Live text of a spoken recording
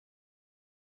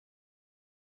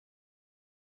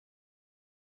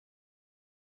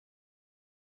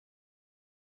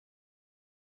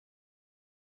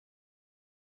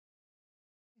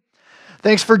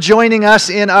Thanks for joining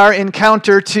us in our journey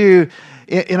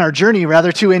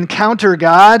to encounter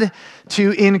God,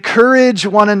 to encourage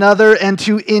one another, and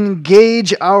to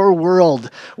engage our world.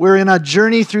 We're in a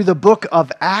journey through the book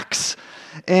of Acts,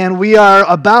 and we are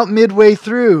about midway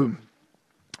through.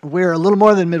 We're a little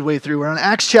more than midway through. We're on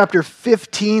Acts chapter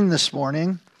 15 this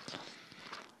morning.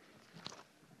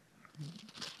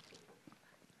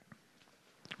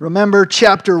 Remember,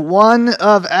 chapter 1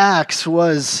 of Acts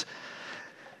was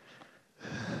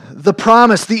the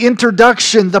promise, the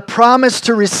introduction, the promise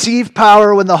to receive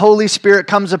power when the Holy Spirit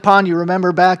comes upon you.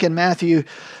 Remember back in Matthew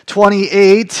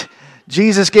 28,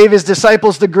 Jesus gave his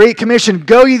disciples the Great Commission.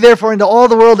 Go ye therefore into all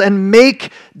the world and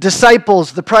make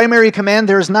disciples. The primary command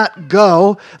there is not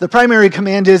go. The primary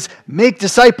command is make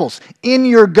disciples. In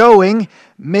your going,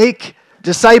 make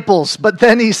disciples. But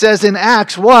then he says in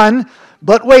Acts 1,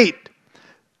 but wait.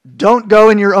 Don't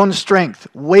go in your own strength.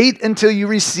 Wait until you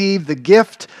receive the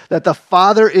gift that the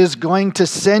Father is going to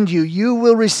send you. You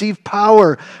will receive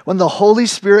power when the Holy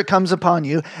Spirit comes upon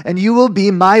you, and you will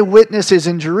be my witnesses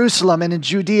in Jerusalem and in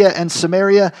Judea and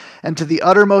Samaria and to the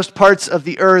uttermost parts of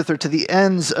the earth, or to the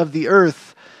ends of the earth.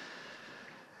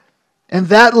 And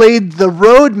that laid the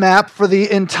roadmap for the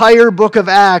entire book of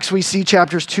Acts. We see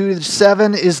chapters 2 to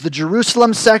 7 is the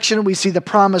Jerusalem section. We see the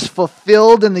promise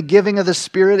fulfilled in the giving of the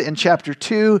Spirit in chapter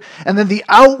 2. And then the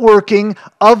outworking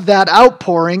of that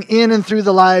outpouring in and through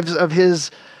the lives of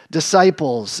his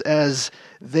disciples as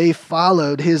they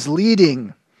followed his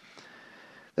leading.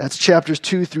 That's chapters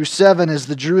 2 through 7 is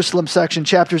the Jerusalem section.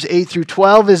 Chapters 8 through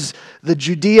 12 is the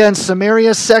Judea and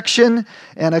Samaria section.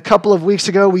 And a couple of weeks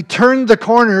ago, we turned the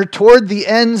corner toward the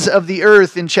ends of the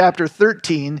earth in chapter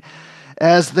 13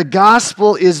 as the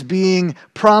gospel is being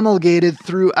promulgated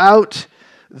throughout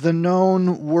the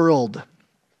known world.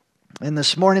 And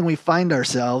this morning we find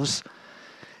ourselves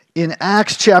in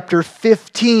Acts chapter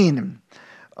 15.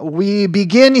 We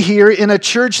begin here in a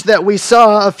church that we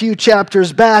saw a few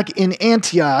chapters back in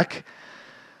Antioch.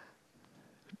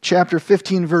 Chapter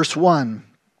 15, verse 1.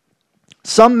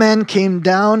 Some men came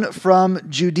down from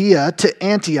Judea to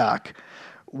Antioch,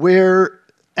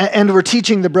 and were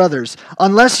teaching the brothers,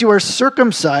 unless you are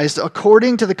circumcised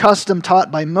according to the custom taught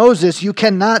by Moses, you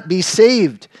cannot be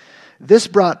saved. This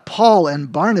brought Paul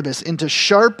and Barnabas into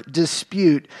sharp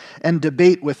dispute and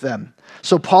debate with them.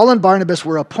 So Paul and Barnabas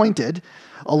were appointed,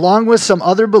 along with some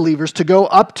other believers, to go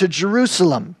up to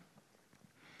Jerusalem.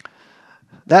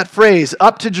 That phrase,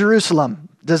 up to Jerusalem,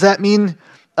 does that mean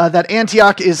that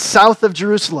Antioch is south of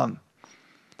Jerusalem?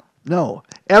 No.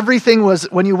 Everything was,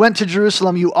 when you went to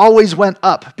Jerusalem, you always went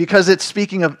up, because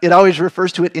it always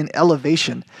refers to it in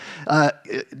elevation.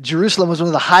 Jerusalem was one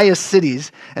of the highest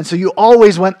cities, and so you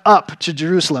always went up to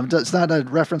Jerusalem. It's not a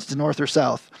reference to north or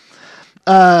south.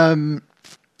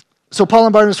 So Paul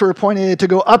and Barnabas were appointed to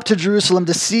go up to Jerusalem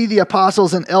to see the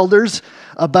apostles and elders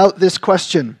about this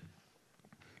question.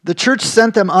 The church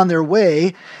sent them on their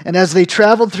way, and as they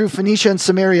traveled through Phoenicia and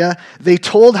Samaria, they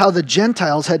told how the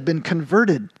Gentiles had been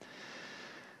converted.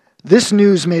 This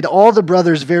news made all the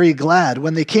brothers very glad.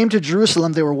 When they came to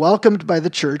Jerusalem, they were welcomed by the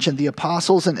church and the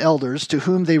apostles and elders, to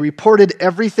whom they reported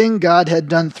everything God had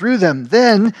done through them.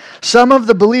 Then some of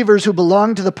the believers who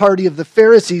belonged to the party of the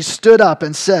Pharisees stood up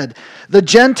and said, "The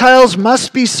Gentiles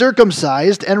must be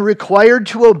circumcised and required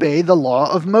to obey the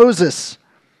law of Moses."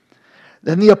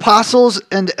 Then the apostles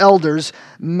and elders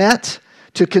met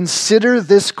to consider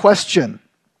this question.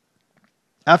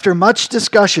 After much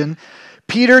discussion,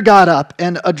 Peter got up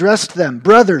and addressed them.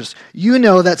 "Brothers, you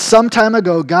know that some time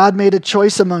ago God made a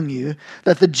choice among you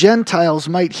that the Gentiles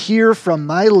might hear from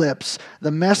my lips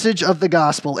the message of the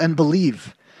gospel and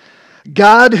believe.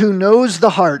 God, who knows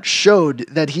the heart, showed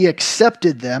that he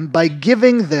accepted them by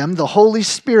giving them the Holy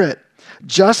Spirit,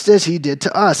 just as he did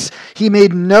to us. He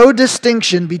made no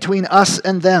distinction between us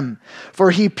and them,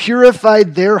 for he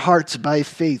purified their hearts by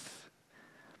faith.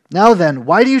 Now then,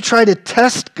 why do you try to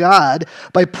test God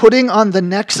by putting on the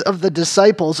necks of the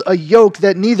disciples a yoke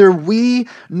that neither we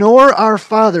nor our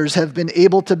fathers have been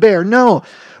able to bear? No,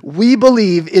 we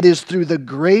believe it is through the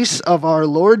grace of our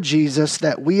Lord Jesus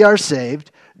that we are saved,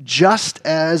 just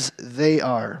as they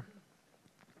are."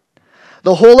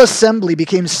 The whole assembly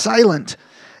became silent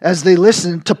as they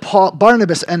listened to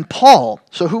Barnabas and Paul.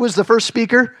 So who was the first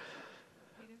speaker?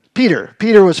 Peter.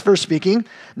 Peter was first speaking.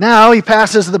 Now he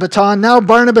passes the baton. Now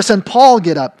Barnabas and Paul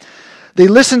get up. They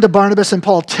listened to Barnabas and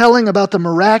Paul telling about the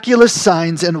miraculous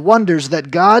signs and wonders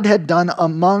that God had done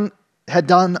among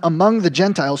the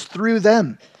Gentiles through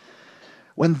them.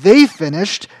 When they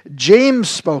finished, James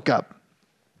spoke up.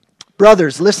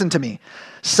 Brothers, listen to me.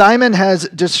 Simon has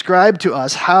described to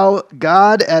us how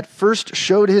God at first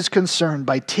showed his concern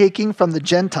by taking from the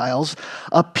Gentiles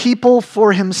a people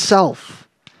for himself.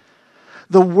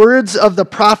 The words of the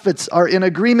prophets are in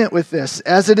agreement with this,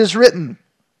 as it is written,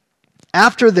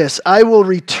 "After this I will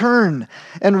return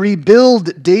and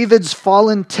rebuild David's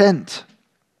fallen tent.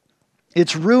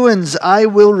 Its ruins I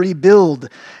will rebuild,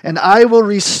 and I will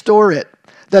restore it,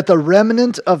 that the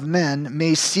remnant of men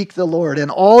may seek the Lord,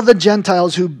 and all the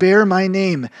Gentiles who bear my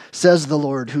name, says the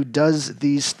Lord, who does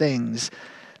these things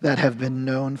that have been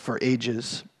known for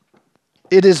ages.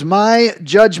 It is my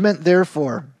judgment,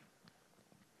 therefore,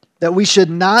 that we should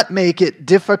not make it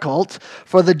difficult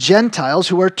for the Gentiles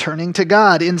who are turning to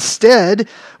God. Instead,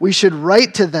 we should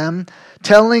write to them,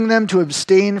 telling them to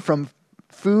abstain from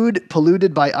food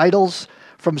polluted by idols,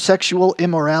 from sexual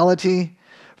immorality,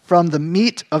 from the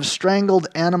meat of strangled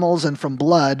animals, and from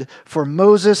blood, for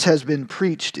Moses has been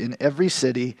preached in every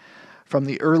city from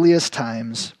the earliest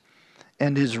times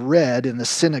and is read in the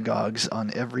synagogues on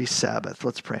every Sabbath."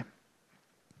 Let's pray.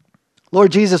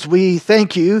 Lord Jesus, we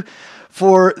thank you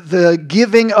for the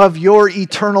giving of your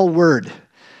eternal word.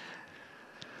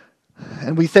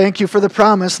 And we thank you for the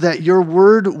promise that your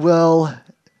word will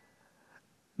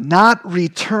not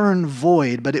return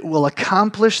void, but it will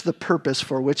accomplish the purpose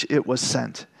for which it was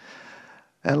sent.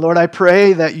 And Lord, I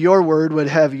pray that your word would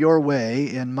have your way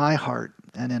in my heart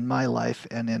and in my life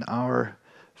and in our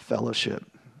fellowship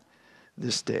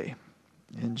this day.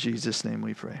 In Jesus' name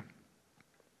we pray.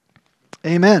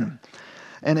 Amen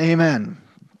and amen.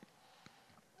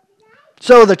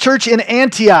 So the church in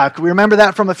Antioch, we remember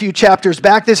that from a few chapters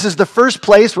back. This is the first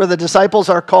place where the disciples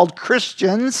are called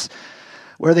Christians,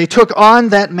 where they took on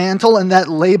that mantle and that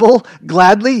label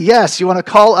gladly. Yes, you want to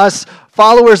call us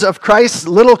followers of Christ,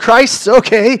 little Christs?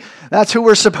 Okay, that's who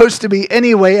we're supposed to be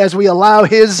anyway, as we allow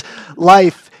his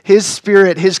life, his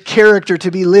spirit, his character to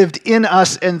be lived in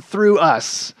us and through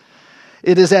us.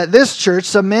 It is at this church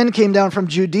some men came down from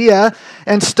Judea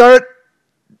and start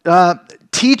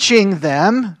teaching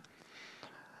them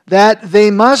that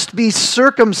they must be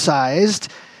circumcised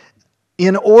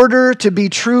in order to be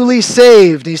truly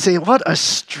saved. And you say, what a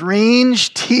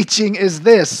strange teaching is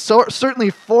this? So, certainly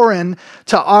foreign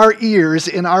to our ears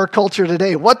in our culture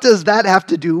today. What does that have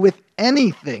to do with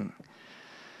anything?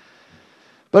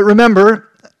 But remember,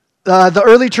 the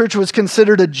early church was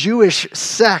considered a Jewish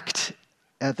sect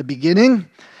at the beginning.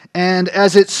 And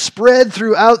as it spread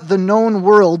throughout the known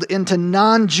world into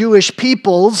non-Jewish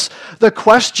peoples, the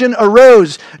question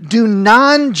arose, do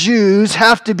non-Jews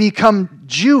have to become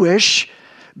Jewish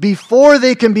before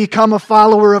they can become a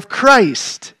follower of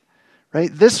Christ? Right?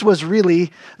 This was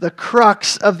really the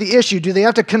crux of the issue. Do they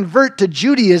have to convert to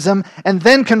Judaism and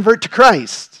then convert to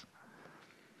Christ?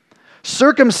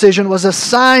 Circumcision was a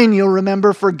sign, you'll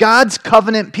remember, for God's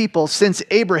covenant people since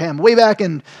Abraham, way back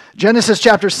in Genesis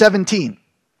chapter 17.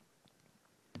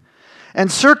 And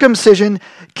circumcision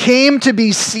came to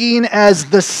be seen as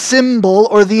the symbol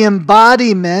or the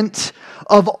embodiment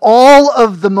of all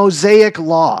of the Mosaic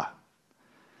law.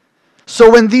 So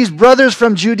when these brothers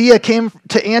from Judea came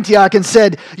to Antioch and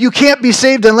said, you can't be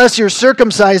saved unless you're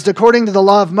circumcised according to the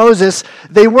law of Moses,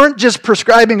 they weren't just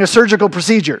prescribing a surgical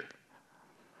procedure.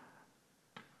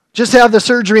 Just have the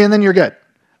surgery and then you're good.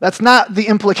 That's not the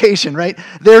implication, right?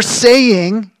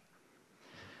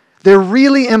 They're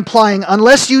really implying,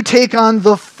 unless you take on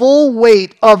the full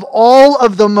weight of all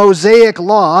of the Mosaic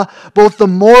law, both the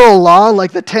moral law,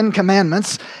 like the Ten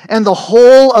Commandments, and the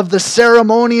whole of the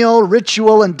ceremonial,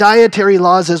 ritual, and dietary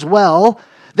laws as well,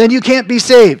 then you can't be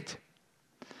saved.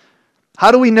 How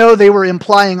do we know they were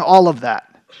implying all of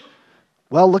that?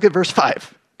 Well, look at verse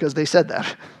 5, because they said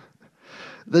that.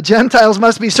 The Gentiles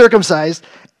must be circumcised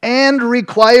and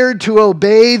required to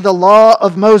obey the law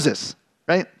of Moses,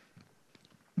 right?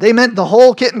 They meant the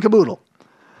whole kit and caboodle,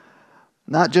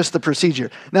 not just the procedure.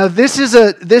 Now, this is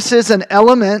an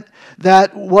element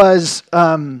that was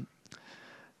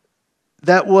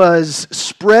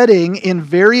spreading in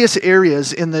various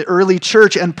areas in the early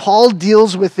church, and Paul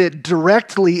deals with it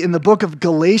directly in the book of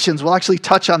Galatians. We'll actually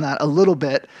touch on that a little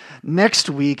bit next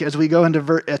week as we go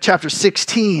into chapter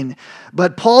 16.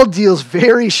 But Paul deals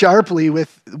very sharply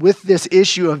with this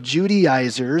issue of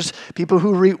Judaizers, people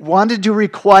who wanted to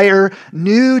require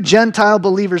new Gentile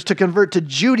believers to convert to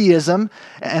Judaism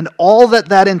and all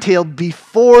that entailed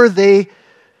before they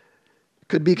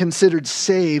could be considered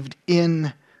saved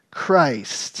in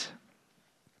Christ.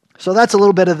 So that's a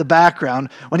little bit of the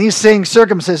background. When he's saying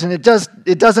circumcision, it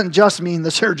doesn't just mean the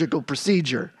surgical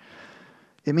procedure.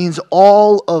 It means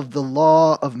all of the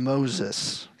law of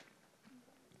Moses.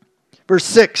 Verse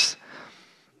 6.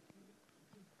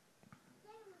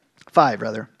 5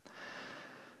 rather.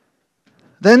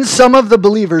 Then some of the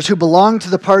believers who belonged to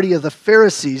the party of the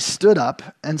Pharisees stood up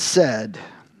and said,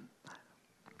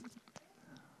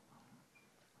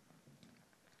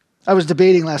 I was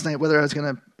debating last night whether I was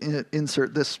going to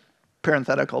insert this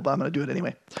parenthetical, but I'm going to do it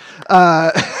anyway.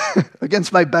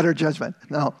 Against my better judgment.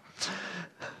 No.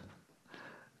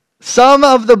 Some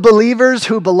of the believers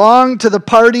who belonged to the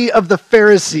party of the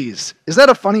Pharisees. Is that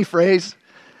a funny phrase?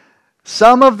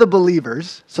 Some of the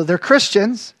believers, so they're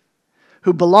Christians,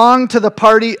 who belong to the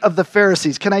party of the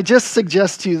Pharisees. Can I just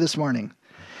suggest to you this morning,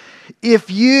 if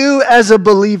you as a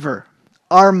believer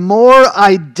are more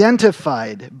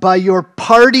identified by your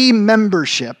party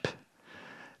membership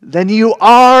than you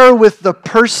are with the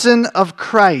person of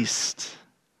Christ,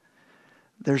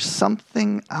 there's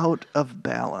something out of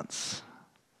balance.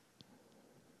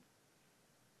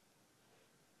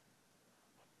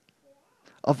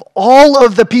 Of all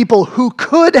of the people who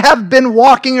could have been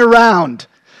walking around,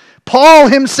 Paul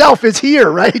himself is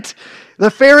here, right? The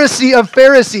Pharisee of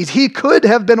Pharisees. He could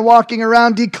have been walking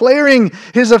around declaring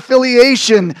his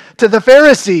affiliation to the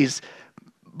Pharisees.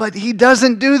 But he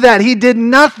doesn't do that. He did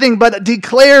nothing but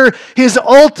declare his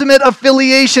ultimate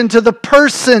affiliation to the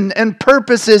person and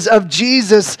purposes of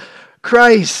Jesus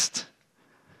Christ.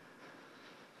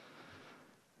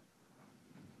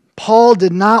 Paul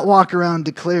did not walk around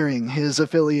declaring his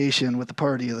affiliation with the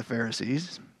party of the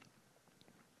Pharisees.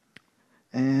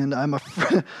 And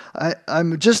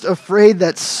I'm just afraid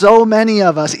that so many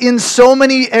of us, in so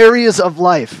many areas of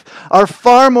life, are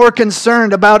far more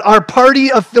concerned about our party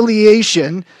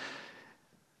affiliation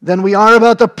than we are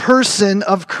about the person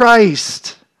of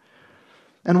Christ.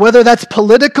 And whether that's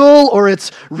political or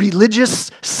it's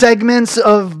religious segments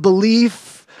of belief,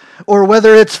 or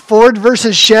whether it's Ford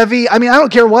versus Chevy, I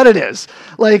don't care what it is.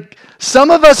 Like, some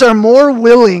of us are more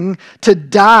willing to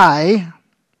die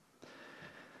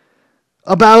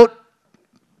about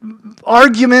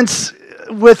arguments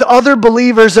with other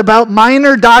believers about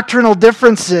minor doctrinal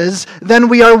differences than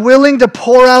we are willing to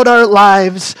pour out our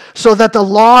lives so that the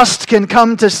lost can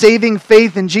come to saving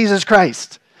faith in Jesus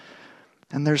Christ.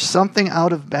 And there's something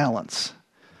out of balance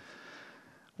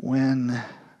when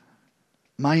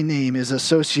my name is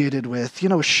associated with,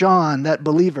 Shawn, that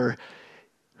believer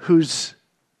who's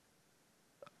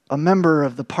a member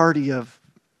of the party of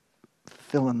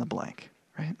fill in the blank,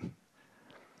 right?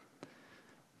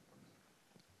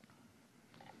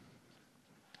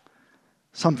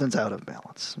 Something's out of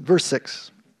balance. Verse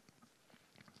 6.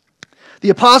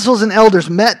 The apostles and elders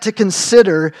met to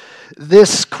consider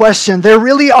this question. There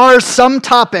really are some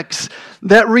topics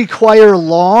that require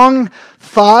long,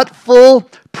 thoughtful,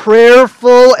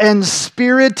 prayerful, and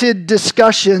spirited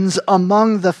discussions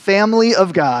among the family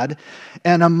of God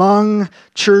and among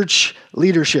church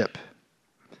leadership.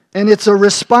 And it's a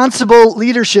responsible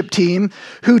leadership team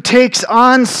who takes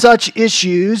on such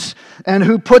issues and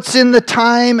who puts in the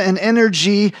time and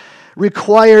energy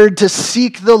required to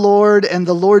seek the Lord and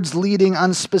the Lord's leading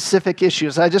on specific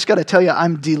issues. I just got to tell you,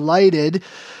 I'm delighted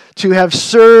to have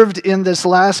served in this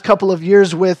last couple of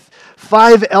years with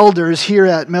 5 elders here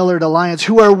at Millard Alliance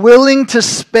who are willing to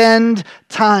spend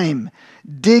time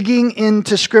digging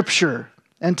into Scripture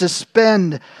and to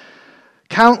spend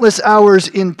countless hours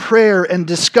in prayer and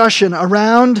discussion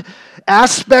around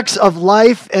aspects of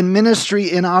life and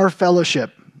ministry in our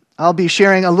fellowship. I'll be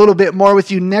sharing a little bit more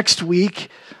with you next week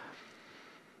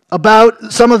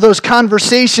about some of those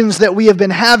conversations that we have been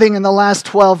having in the last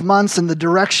 12 months and the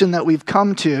direction that we've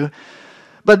come to.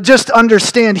 But just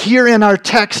understand here in our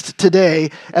text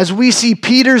today, as we see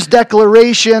Peter's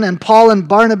declaration and Paul and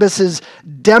Barnabas'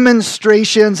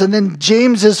 demonstrations and then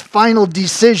James's final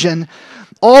decision,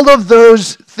 all of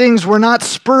those things were not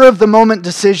spur-of-the-moment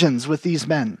decisions with these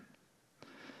men.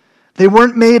 They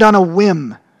weren't made on a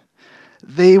whim.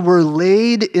 They were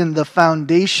laid in the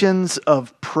foundations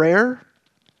of prayer,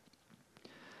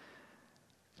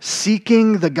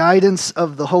 seeking the guidance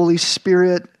of the Holy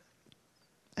Spirit,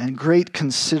 and great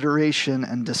consideration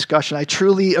and discussion. I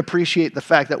truly appreciate the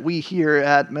fact that we here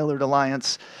at Millard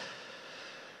Alliance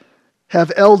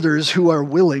have elders who are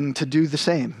willing to do the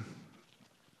same.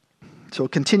 So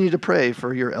continue to pray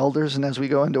for your elders, and as we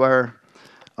go into our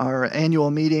annual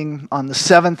meeting on the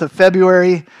 7th of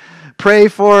February, pray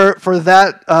for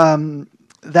that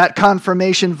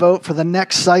confirmation vote for the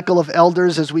next cycle of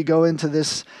elders as we go into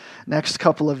this next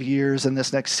couple of years and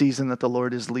this next season that the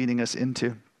Lord is leading us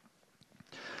into.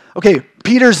 Okay,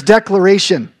 Peter's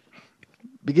declaration,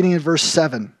 beginning in verse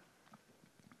 7.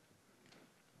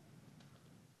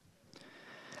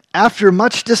 After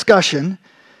much discussion,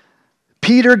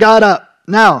 Peter got up.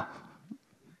 Now,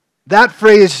 that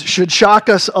phrase should shock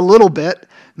us a little bit,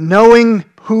 knowing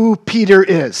who Peter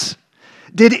is.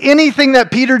 Did anything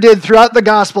that Peter did throughout the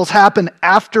Gospels happen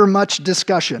after much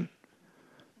discussion?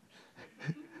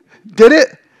 Did it?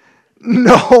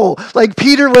 No. Like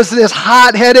Peter was this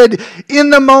hot-headed, in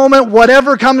the moment,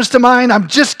 whatever comes to mind, I'm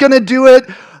just going to do it.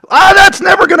 That's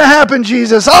never going to happen,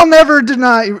 Jesus. I'll never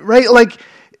deny, right? Like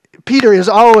Peter is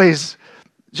always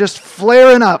just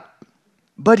flaring up.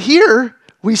 But here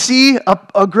we see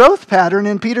a growth pattern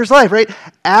in Peter's life, right?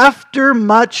 After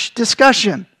much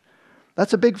discussion.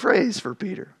 That's a big phrase for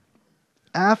Peter.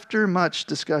 After much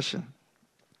discussion.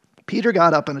 Peter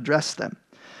got up and addressed them.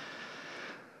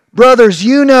 Brothers,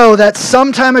 you know that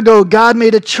some time ago God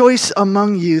made a choice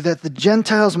among you that the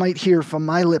Gentiles might hear from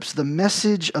my lips the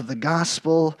message of the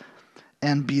gospel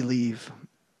and believe.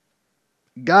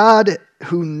 God,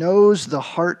 who knows the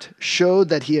heart, showed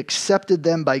that he accepted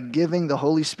them by giving the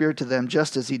Holy Spirit to them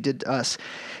just as he did to us.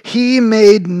 He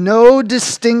made no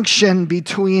distinction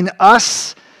between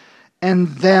us and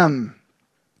them.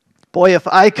 Boy, if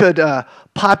I could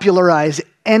popularize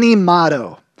any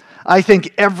motto, I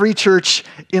think every church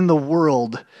in the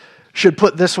world should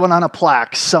put this one on a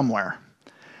plaque somewhere.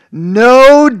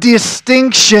 No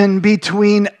distinction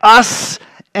between us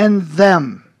and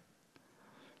them.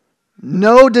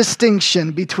 No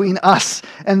distinction between us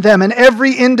and them. And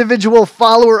every individual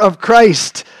follower of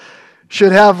Christ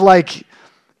should have, like,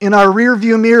 in our rear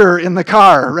view mirror in the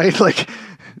car, right? Like,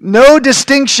 no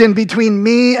distinction between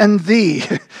me and thee.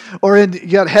 Or you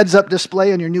got heads-up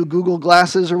display on your new Google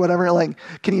glasses or whatever. Like,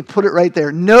 can you put it right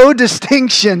there? No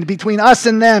distinction between us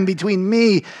and them, between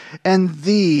me and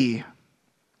thee.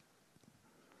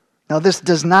 Now, this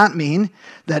does not mean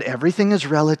that everything is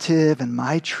relative and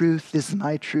my truth is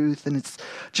my truth and it's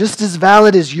just as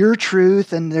valid as your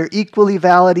truth and they're equally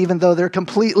valid even though they're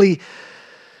completely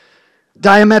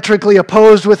diametrically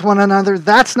opposed with one another.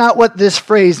 That's not what this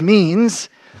phrase means.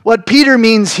 What Peter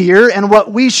means here and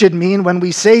what we should mean when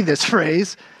we say this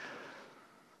phrase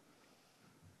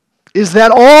is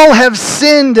that all have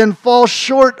sinned and fall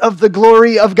short of the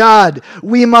glory of God.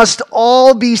 We must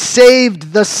all be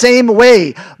saved the same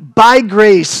way, by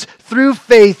grace, through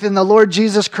faith in the Lord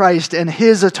Jesus Christ and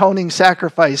his atoning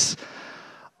sacrifice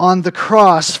on the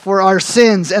cross for our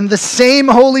sins. And the same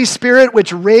Holy Spirit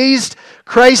which raised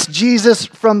Christ Jesus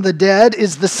from the dead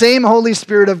is the same Holy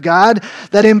Spirit of God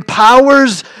that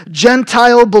empowers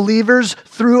Gentile believers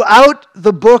throughout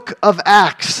the book of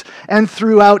Acts and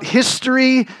throughout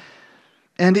history,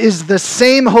 and is the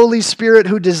same Holy Spirit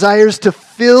who desires to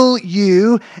fill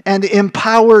you and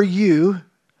empower you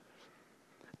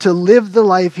to live the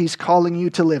life he's calling you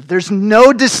to live. There's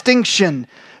no distinction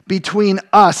between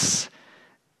us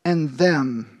and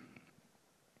them.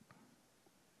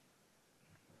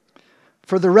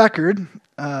 For the record,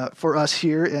 for us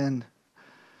here in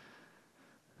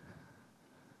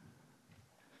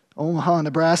Omaha,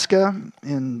 Nebraska,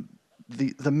 in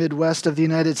the Midwest of the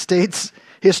United States,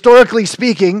 historically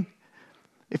speaking,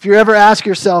 if you ever ask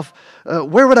yourself,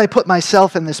 where would I put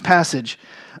myself in this passage?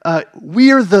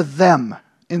 We're the them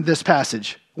in this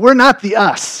passage. We're not the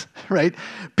us, right?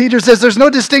 Peter says there's no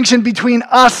distinction between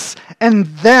us and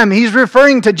them. He's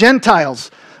referring to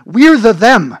Gentiles. We're the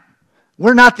them.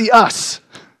 We're not the us.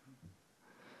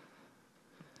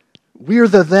 We're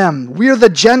the them. We're the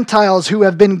Gentiles who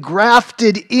have been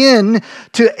grafted in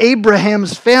to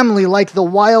Abraham's family like the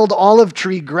wild olive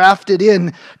tree grafted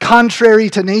in, contrary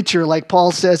to nature, like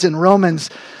Paul says in Romans,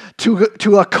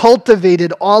 to a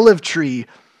cultivated olive tree.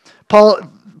 Paul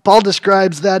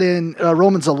describes that in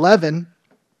Romans 11.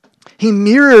 Paul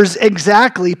mirrors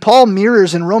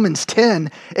in Romans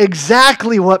 10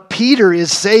 exactly what Peter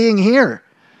is saying here.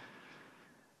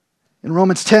 In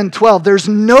Romans 10:12, there's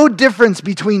no difference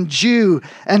between Jew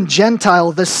and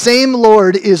Gentile. The same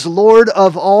Lord is Lord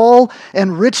of all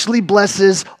and richly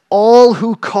blesses all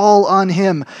who call on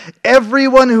him.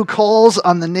 Everyone who calls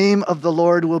on the name of the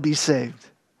Lord will be saved.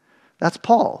 That's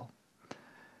Paul,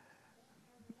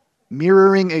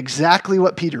 mirroring exactly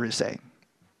what Peter is saying.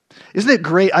 Isn't it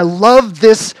great? I love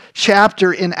this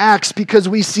chapter in Acts because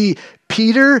we see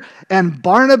Peter and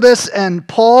Barnabas and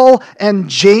Paul and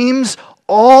James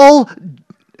all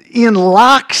in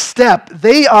lockstep.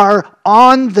 They are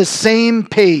on the same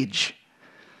page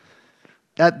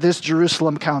at this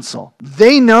Jerusalem council.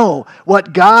 They know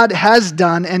what God has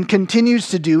done and continues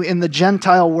to do in the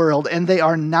Gentile world, and they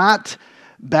are not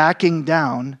backing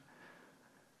down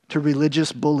to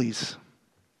religious bullies.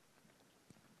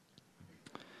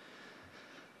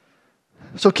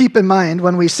 So keep in mind,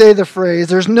 when we say the phrase,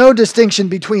 there's no distinction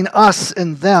between us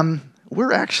and them,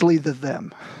 we're actually the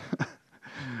them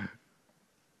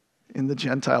in the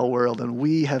Gentile world, and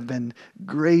we have been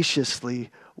graciously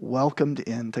welcomed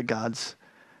into God's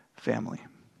family.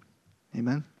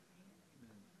 Amen?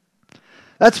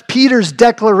 That's Peter's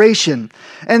declaration.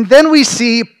 And then we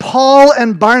see Paul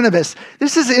and Barnabas.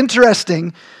 This is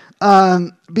interesting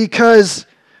because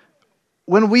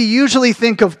when we usually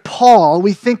think of Paul,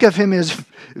 we think of him as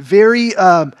very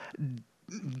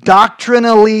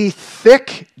doctrinally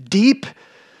thick, deep,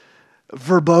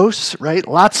 verbose, right?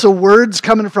 Lots of words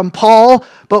coming from Paul.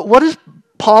 But what is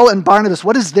Paul and Barnabas?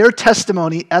 What is their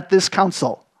testimony at this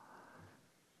council?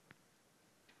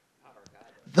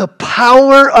 The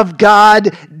power of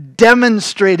God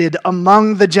demonstrated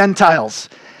among the Gentiles.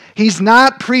 He's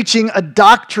not preaching a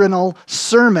doctrinal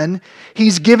sermon.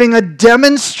 He's giving a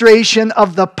demonstration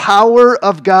of the power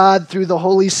of God through the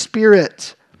Holy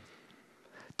Spirit,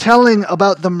 telling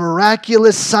about the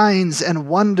miraculous signs and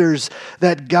wonders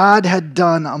that God had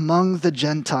done among the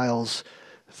Gentiles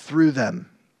through them.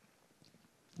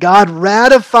 God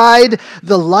ratified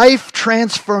the life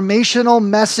transformational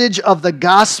message of the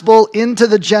gospel into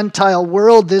the Gentile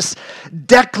world, this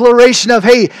declaration of,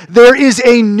 hey, there is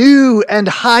a new and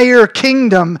higher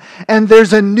kingdom, and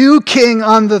there's a new king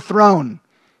on the throne.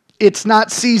 It's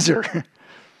not Caesar.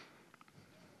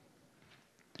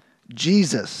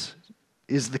 Jesus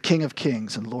is the King of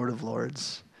Kings and Lord of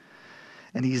Lords.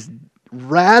 And he's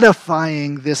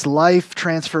ratifying this life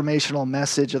transformational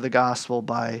message of the gospel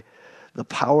by the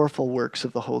powerful works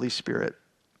of the Holy Spirit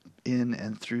in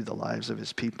and through the lives of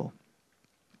his people.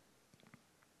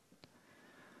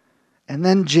 And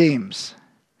then James.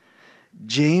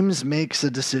 James makes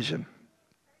a decision.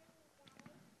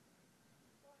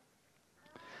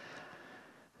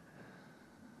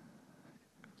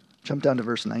 Jump down to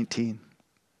verse 19.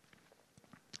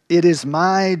 It is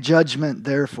my judgment,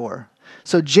 therefore.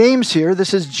 So James here,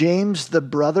 this is James, the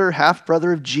brother,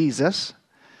 half-brother of Jesus,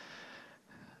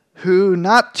 who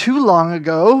not too long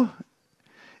ago,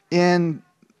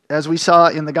 as we saw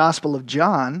in the Gospel of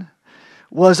John,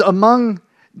 was among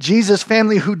Jesus'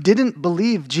 family who didn't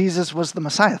believe Jesus was the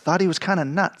Messiah, thought he was kind of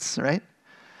nuts, right?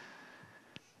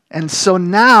 And so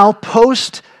now,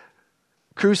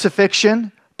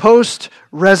 post-crucifixion,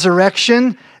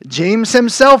 post-resurrection, James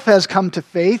himself has come to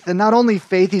faith, and not only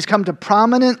faith, he's come to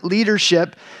prominent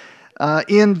leadership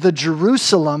in the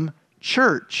Jerusalem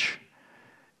church.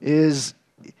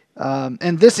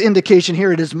 And this indication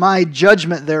here, it is my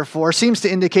judgment, therefore, seems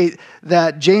to indicate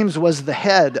that James was the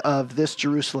head of this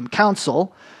Jerusalem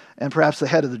council and perhaps the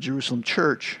head of the Jerusalem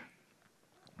church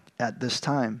at this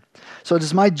time. So it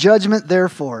is my judgment,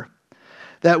 therefore,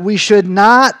 that we should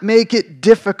not make it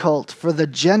difficult for the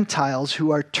Gentiles who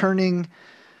are turning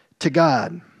to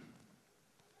God.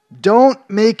 Don't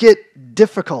make it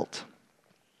difficult.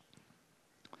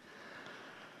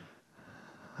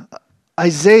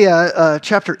 Isaiah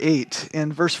chapter 8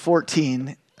 in verse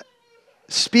 14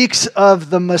 speaks of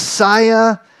the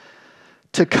Messiah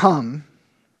to come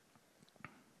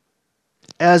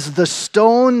as the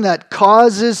stone that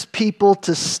causes people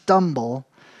to stumble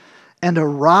and a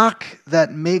rock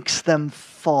that makes them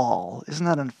fall. Isn't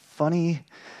that a funny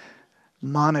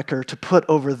moniker to put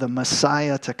over the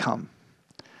Messiah to come?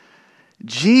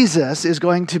 Jesus is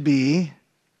going to be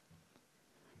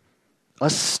a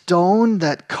stone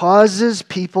that causes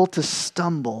people to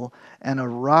stumble and a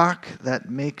rock that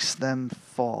makes them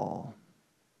fall.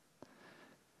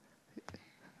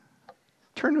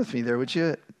 Turn with me there, would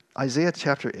you? Isaiah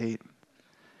chapter 8.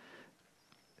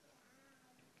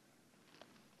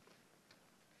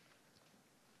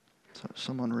 So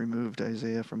someone removed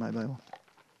Isaiah from my Bible.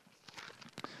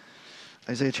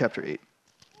 Isaiah chapter 8.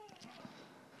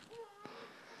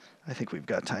 I think we've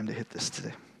got time to hit this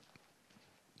today.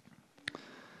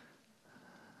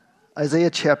 Isaiah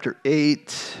chapter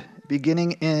 8,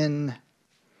 beginning in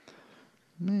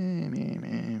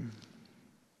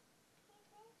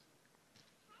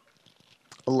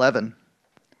 11.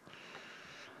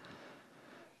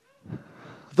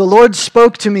 The Lord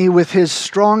spoke to me with his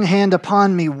strong hand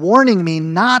upon me, warning me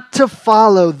not to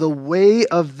follow the way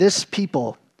of this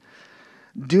people.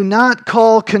 Do not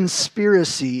call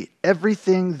conspiracy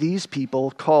everything these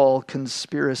people call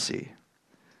conspiracy.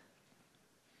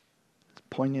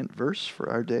 Poignant verse for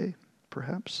our day,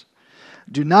 perhaps.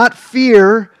 Do not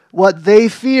fear what they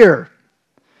fear,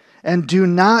 and do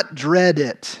not dread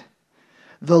it.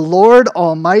 The Lord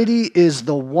Almighty is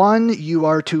the one you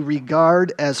are to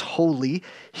regard as holy.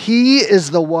 He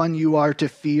is the one you are to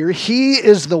fear. He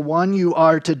is the one you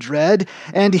are to dread,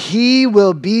 and he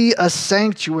will be a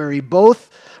sanctuary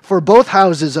for both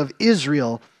houses of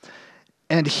Israel.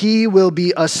 And he will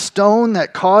be a stone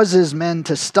that causes men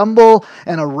to stumble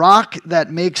and a rock that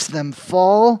makes them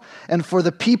fall. And for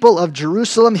the people of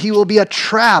Jerusalem, he will be a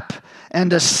trap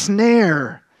and a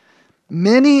snare.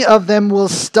 Many of them will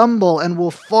stumble and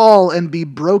will fall and be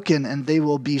broken, and they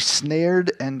will be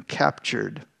snared and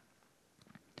captured.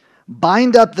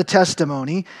 Bind up the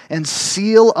testimony and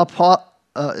seal up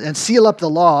the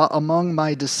law among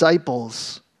my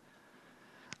disciples.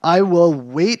 I will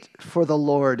wait for the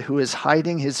Lord who is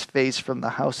hiding his face from the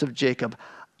house of Jacob.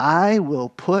 I will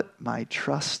put my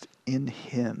trust in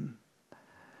him.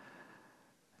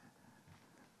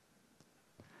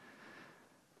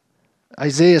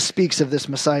 Isaiah speaks of this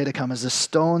Messiah to come as a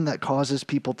stone that causes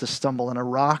people to stumble and a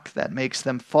rock that makes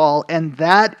them fall, and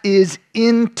that is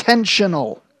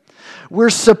intentional.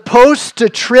 We're supposed to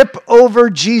trip over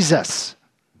Jesus.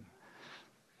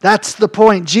 That's the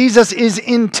point. Jesus is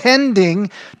intending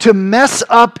to mess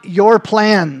up your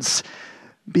plans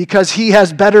because he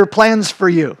has better plans for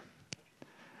you.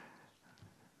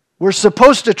 We're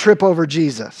supposed to trip over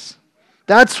Jesus.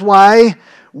 That's why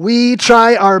we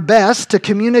try our best to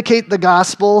communicate the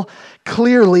gospel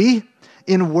clearly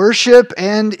in worship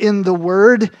and in the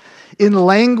word, in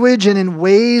language and in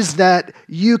ways that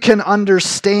you can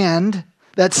understand,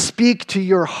 that speak to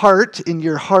your heart in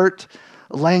your heart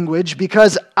language,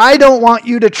 because I don't want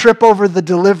you to trip over the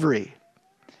delivery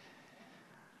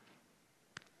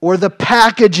or the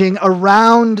packaging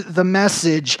around the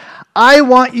message. I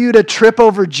want you to trip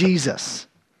over Jesus.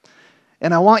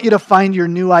 And I want you to find your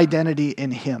new identity in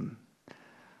him.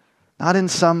 Not in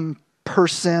some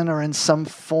person or in some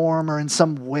form or in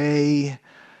some way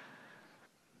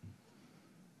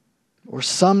or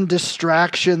some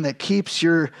distraction that keeps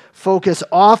your focus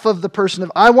off of the person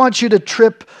of. I want you to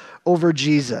trip over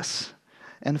Jesus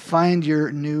and find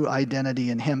your new identity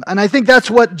in him. And I think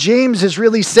that's what James is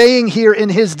really saying here in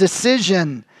his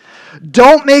decision.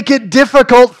 Don't make it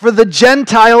difficult for the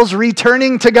Gentiles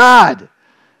returning to God.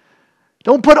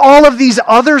 Don't put all of these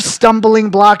other stumbling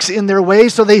blocks in their way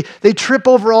so they trip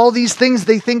over all these things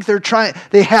they think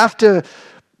they have to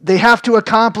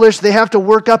accomplish, they have to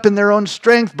work up in their own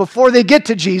strength before they get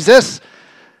to Jesus.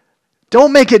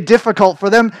 Don't make it difficult for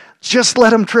them. Just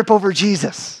let them trip over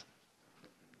Jesus.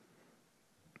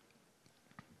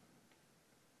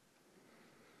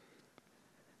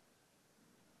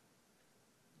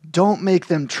 Don't make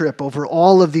them trip over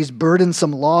all of these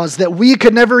burdensome laws that we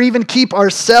could never even keep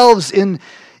ourselves in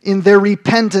their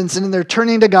repentance and in their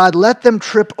turning to God. Let them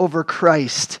trip over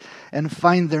Christ and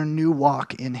find their new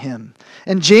walk in him.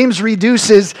 And James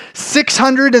reduces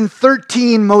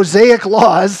 613 Mosaic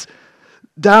laws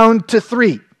down to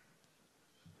 3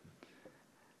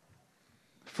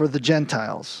 for the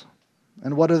Gentiles.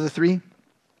 And what are the 3?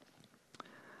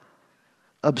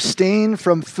 Abstain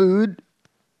from food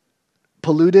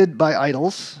polluted by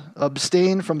idols,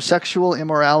 abstain from sexual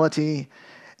immorality,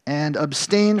 and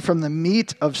abstain from the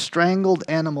meat of strangled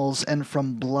animals and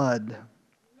from blood.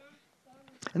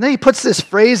 And then he puts this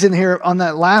phrase in here on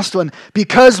that last one,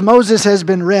 because Moses has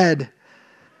been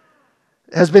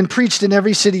preached in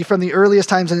every city from the earliest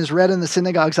times and is read in the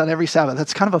synagogues on every Sabbath.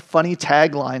 That's kind of a funny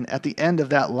tagline at the end of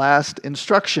that last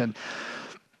instruction.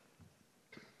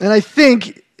 And I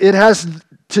think it has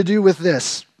to do with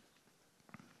this.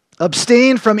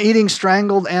 Abstain from eating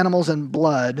strangled animals and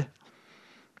blood.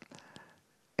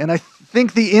 And I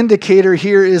think the indicator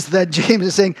here is that James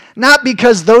is saying, not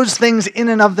because those things in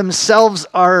and of themselves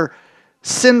are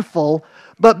sinful,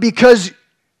 but because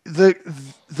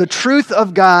the truth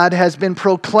of God has been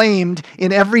proclaimed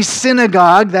in every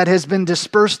synagogue that has been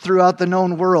dispersed throughout the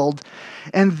known world.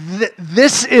 And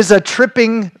this is a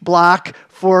tripping block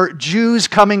for Jews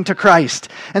coming to Christ.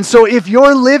 And so if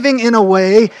you're living in a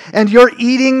way and you're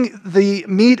eating the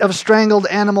meat of strangled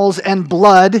animals and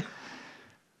blood,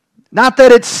 not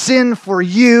that it's sin for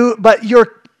you, but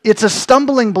it's a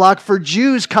stumbling block for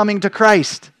Jews coming to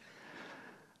Christ.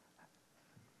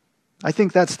 I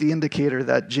think that's the indicator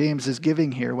that James is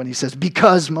giving here when he says,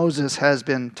 because Moses has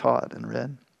been taught and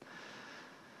read.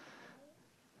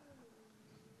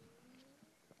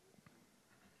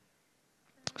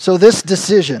 So this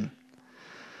decision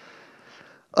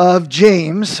of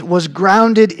James was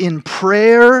grounded in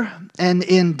prayer and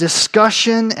in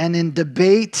discussion and in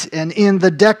debate and in the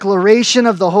declaration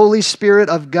of the Holy Spirit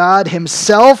of God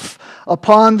himself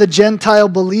upon the Gentile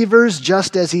believers,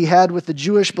 just as he had with the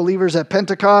Jewish believers at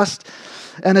Pentecost,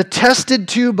 and attested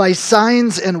to by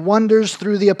signs and wonders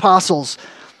through the apostles.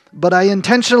 But I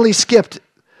intentionally skipped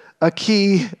a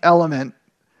key element.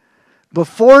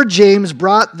 Before James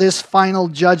brought this final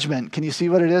judgment, can you see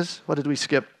what it is? What did we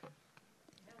skip?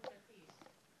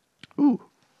 Ooh,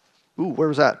 where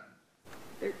was that?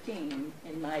 13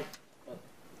 in my book.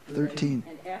 13.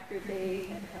 And after they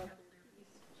had held their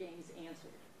peace, James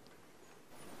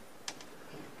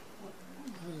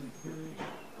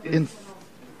answered.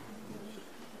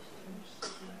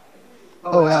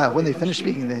 Oh, yeah, when they finished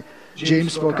speaking,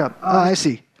 James spoke up. Oh, I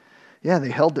see. Yeah, they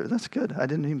held their, that's good. I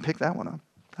didn't even pick that one up.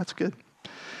 That's good.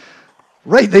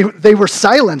 Right, they were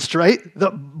silenced, right?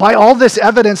 By all this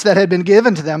evidence that had been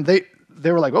given to them, they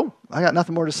were like, oh, I got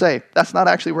nothing more to say. That's not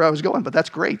actually where I was going, but that's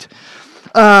great.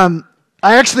 I've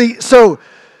got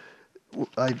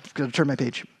to turn my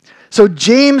page. So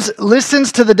James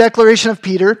listens to the declaration of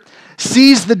Peter,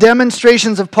 sees the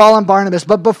demonstrations of Paul and Barnabas,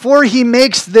 but before he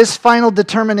makes this final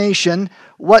determination,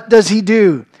 what does he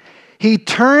do? He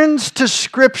turns to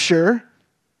Scripture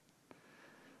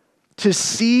to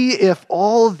see if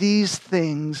all these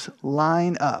things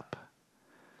line up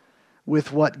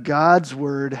with what God's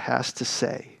Word has to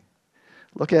say.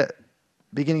 Look at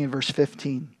beginning in verse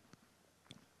 15.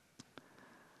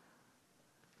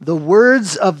 The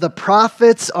words of the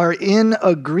prophets are in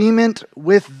agreement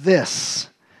with this.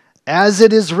 As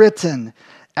it is written,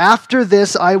 after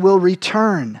this I will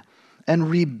return and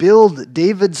rebuild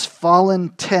David's fallen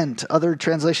tent. Other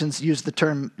translations use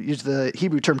the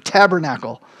Hebrew term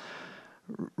tabernacle.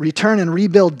 Return and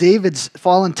rebuild David's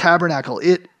fallen tabernacle.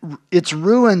 Its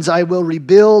ruins I will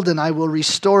rebuild and I will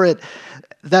restore it,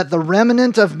 that the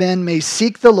remnant of men may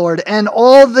seek the Lord, and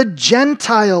all the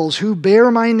Gentiles who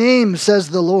bear my name, says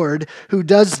the Lord, who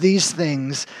does these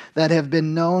things that have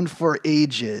been known for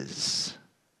ages.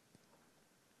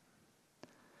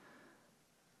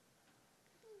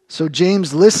 So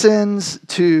James listens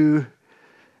to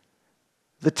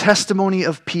the testimony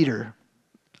of Peter,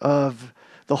 of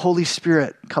the Holy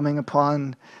Spirit coming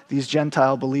upon these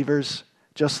Gentile believers,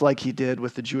 just like he did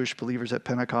with the Jewish believers at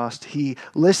Pentecost. He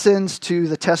listens to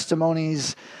the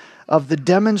testimonies of the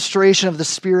demonstration of the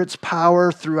Spirit's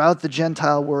power throughout the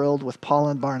Gentile world with Paul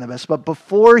and Barnabas. But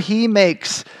before he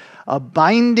makes a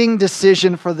binding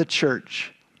decision for the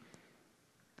church,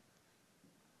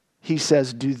 he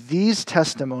says, do these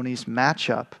testimonies match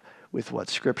up with what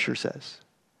Scripture says?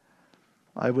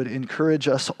 I would encourage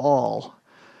us all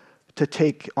to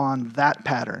take on that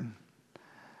pattern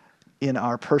in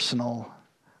our personal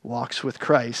walks with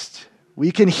Christ.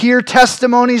 We can hear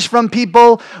testimonies from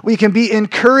people. We can be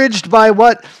encouraged by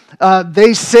what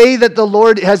they say that the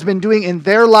Lord has been doing in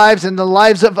their lives and the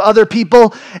lives of other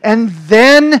people. And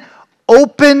then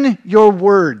open your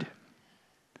word.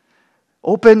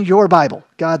 Open your Bible,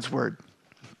 God's word.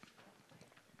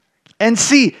 And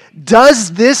see,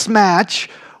 does this match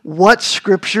what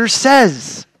Scripture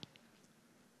says?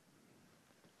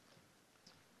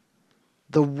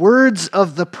 The words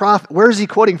of the prophet. Where is he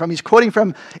quoting from? He's quoting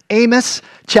from Amos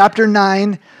chapter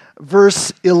 9,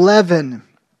 verse 11.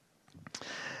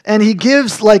 And he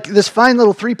gives like this fine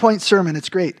little 3-point sermon. It's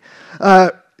great.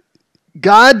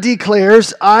 God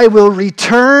declares, I will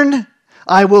return,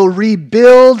 I will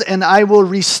rebuild, and I will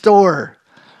restore.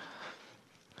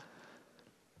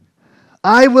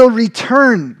 I will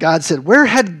return, God said. Where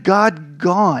had God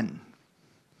gone?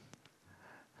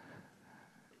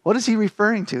 What is he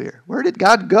referring to here? Where did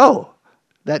God go?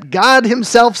 That God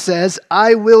himself says,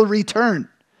 I will return.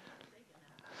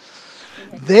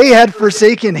 They had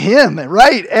forsaken him,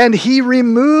 right? And he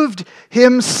removed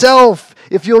himself.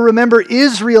 If you'll remember,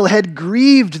 Israel had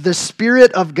grieved the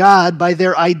Spirit of God by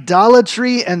their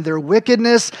idolatry and their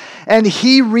wickedness, and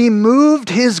he removed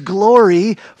his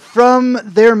glory from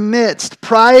their midst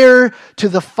prior to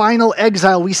the final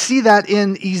exile. We see that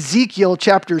in Ezekiel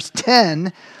chapter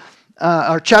 10,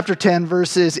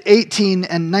 verses 18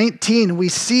 and 19. We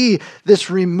see this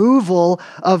removal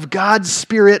of God's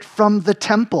Spirit from the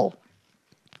temple.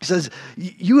 He says,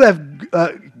 you have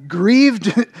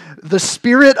grieved the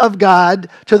Spirit of God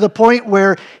to the point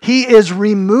where he is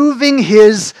removing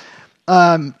his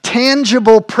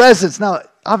tangible presence. Now,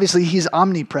 obviously, he's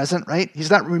omnipresent, right?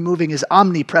 He's not removing his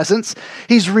omnipresence.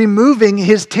 He's removing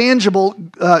his tangible,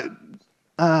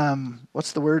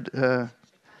 what's the word?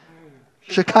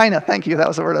 Shekinah, thank you. That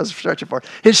was the word I was searching for.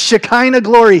 His Shekinah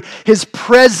glory, his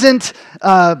present,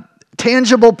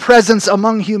 tangible presence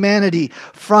among humanity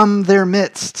from their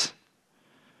midst.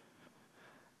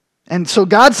 And so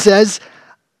God says,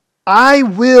 I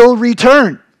will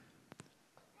return.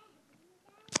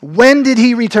 When did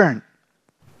he return?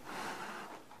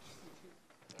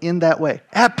 In that way.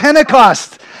 At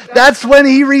Pentecost. That's when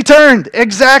he returned.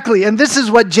 Exactly. And this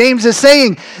is what James is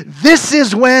saying. This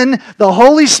is when the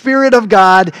Holy Spirit of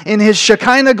God in his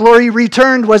Shekinah glory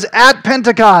returned, was at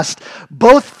Pentecost,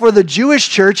 both for the Jewish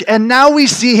church, and now we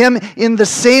see him in the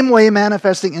same way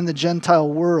manifesting in the Gentile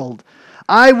world.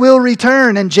 I will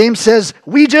return. And James says,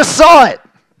 we just saw it.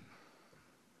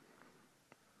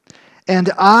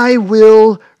 And I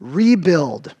will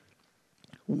rebuild.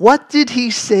 What did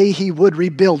he say he would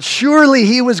rebuild? Surely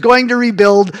he was going to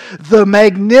rebuild the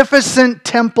magnificent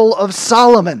temple of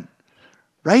Solomon,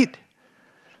 right?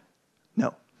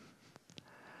 No.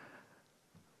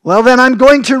 Well, then I'm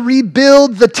going to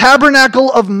rebuild the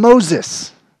tabernacle of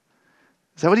Moses.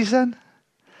 Is that what he said?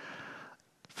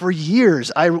 For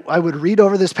years, I would read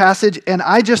over this passage, and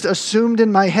I just assumed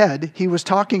in my head he was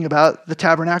talking about the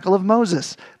tabernacle of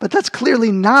Moses. But that's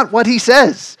clearly not what he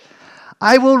says.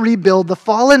 I will rebuild the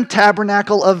fallen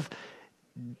tabernacle of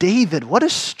David. What a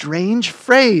strange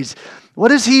phrase.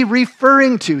 What is he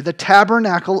referring to? The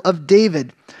tabernacle of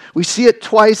David. We see it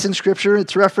twice in Scripture.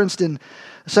 It's referenced in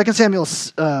 2 Samuel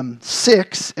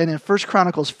 6 and in 1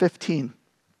 Chronicles 15.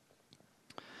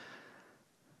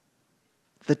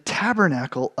 The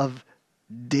tabernacle of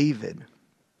David.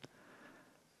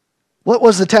 What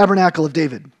was the tabernacle of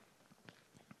David?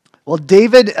 Well,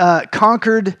 David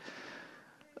conquered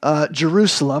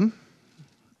Jerusalem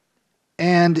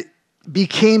and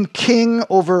became king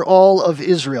over all of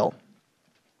Israel.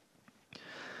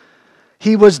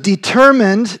 He was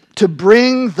determined to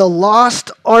bring the lost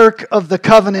Ark of the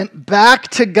Covenant back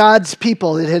to God's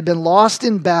people. It had been lost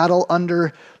in battle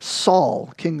under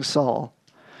Saul, King Saul.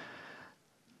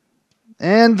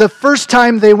 And the first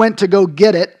time they went to go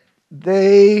get it,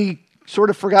 they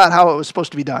sort of forgot how it was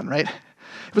supposed to be done, right?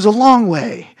 It was a long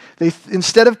way.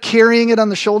 Instead of carrying it on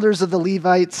the shoulders of the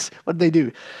Levites, what did they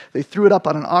do? They threw it up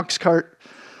on an ox cart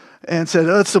and said,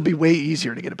 oh, this will be way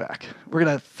easier to get it back. We're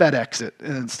going to FedEx it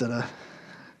instead of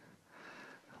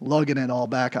lugging it all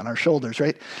back on our shoulders,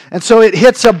 right? And so it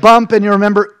hits a bump, and you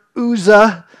remember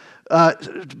Uzzah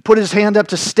put his hand up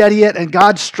to steady it, and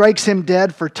God strikes him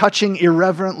dead for touching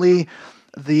irreverently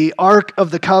the Ark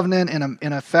of the Covenant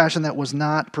in a fashion that was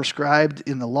not prescribed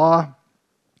in the law.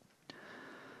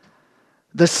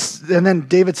 And then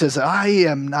David says, I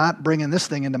am not bringing this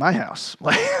thing into my house.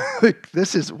 Like,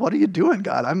 what are you doing,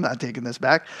 God? I'm not taking this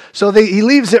back. So he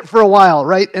leaves it for a while,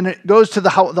 right? And it goes to the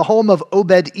home of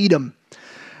Obed-Edom.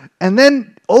 And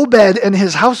then Obed and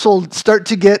his household start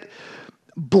to get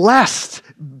blessed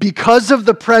because of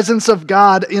the presence of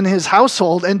God in his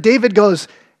household. And David goes,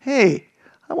 hey,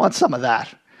 I want some of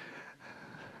that.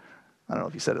 I don't know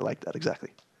if he said it like that exactly.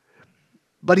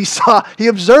 But he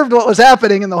observed what was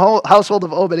happening in the whole household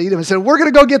of Obed-Edom and said, we're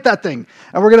going to go get that thing,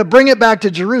 and we're going to bring it back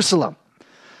to Jerusalem.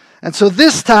 And so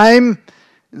this time,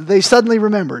 they suddenly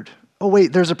remembered, oh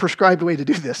wait, there's a prescribed way to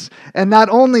do this. And not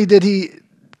only did he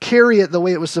carry it the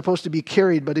way it was supposed to be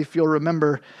carried, but if you'll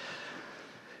remember,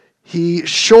 he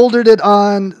shouldered it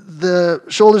on the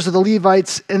shoulders of the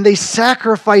Levites, and they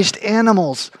sacrificed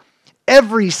animals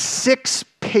every 6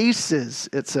 paces,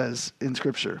 it says in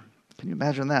Scripture. Can you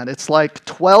imagine that? It's like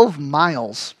 12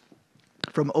 miles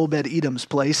from Obed-Edom's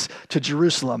place to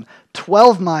Jerusalem.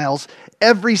 12 miles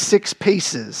every 6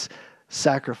 paces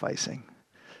sacrificing.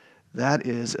 That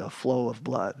is a flow of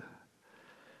blood.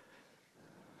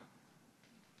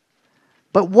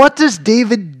 But what does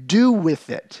David do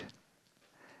with it?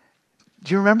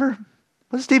 Do you remember?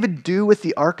 What does David do with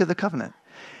the Ark of the Covenant?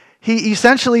 He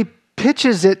essentially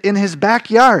pitches it in his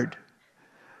backyard.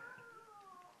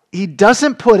 He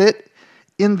doesn't put it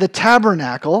in the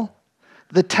tabernacle.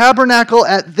 The tabernacle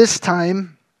at this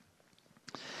time,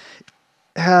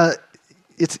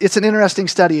 it's an interesting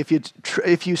study. If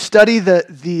you study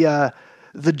the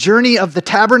journey of the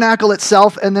tabernacle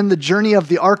itself and then the journey of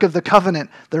the Ark of the Covenant,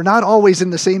 they're not always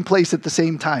in the same place at the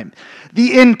same time.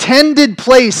 The intended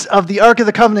place of the Ark of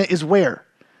the Covenant is where?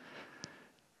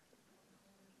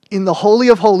 In the Holy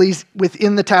of Holies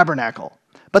within the tabernacle.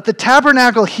 But the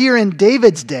tabernacle here in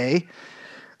David's day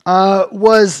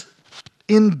was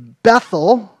in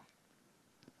Bethel,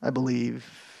 I believe.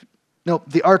 No,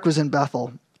 the ark was in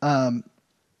Bethel.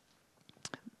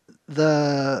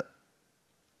 The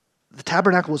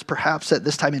tabernacle was perhaps at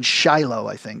this time in Shiloh,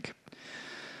 I think.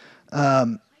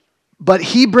 But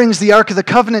he brings the Ark of the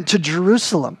Covenant to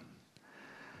Jerusalem.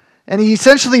 And he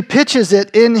essentially pitches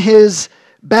it in his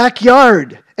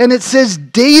backyard. And it says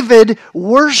David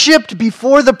worshiped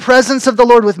before the presence of the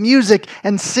Lord with music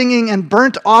and singing and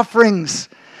burnt offerings.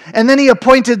 And then he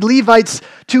appointed Levites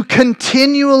to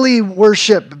continually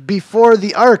worship before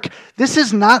the ark. This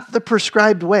is not the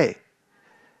prescribed way.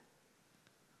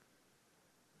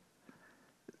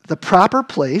 The proper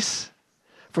place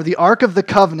for the Ark of the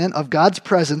Covenant of God's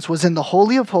presence was in the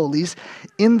Holy of Holies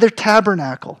in the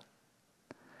tabernacle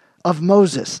of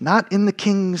Moses, not in the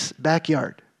king's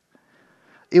backyard.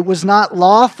 It was not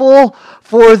lawful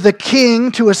for the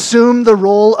king to assume the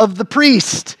role of the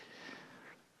priest.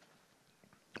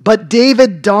 But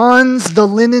David dons the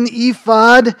linen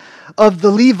ephod of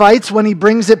the Levites, when he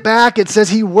brings it back, it says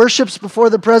he worships before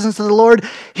the presence of the Lord.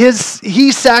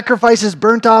 He sacrifices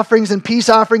burnt offerings and peace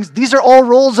offerings. These are all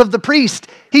roles of the priest.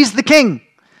 He's the king.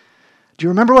 Do you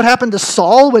remember what happened to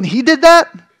Saul when he did that?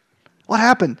 What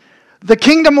happened? The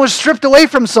kingdom was stripped away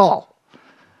from Saul.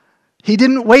 He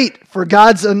didn't wait for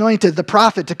God's anointed, the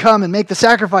prophet, to come and make the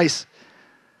sacrifice.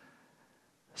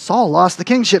 Saul lost the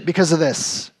kingship because of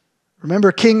this.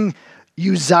 Remember King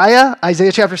Uzziah?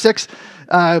 Isaiah chapter 6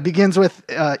 begins with,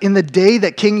 in the day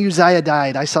that King Uzziah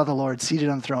died, I saw the Lord seated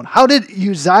on the throne. How did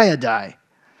Uzziah die?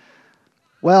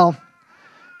 Well,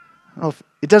 I don't know if,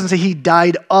 it doesn't say he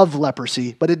died of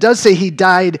leprosy, but it does say he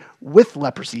died with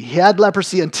leprosy. He had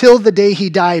leprosy until the day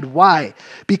he died. Why?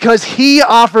 Because he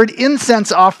offered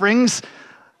incense offerings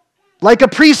like a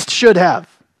priest should have.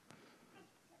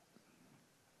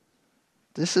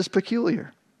 This is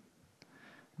peculiar.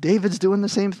 David's doing the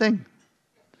same thing.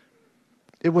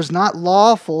 It was not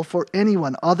lawful for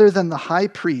anyone other than the high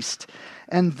priest,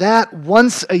 and that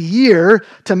once a year,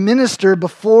 to minister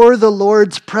before the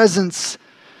Lord's presence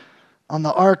on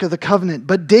the Ark of the Covenant.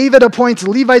 But David appoints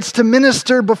Levites to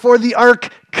minister before the Ark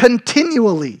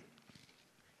continually.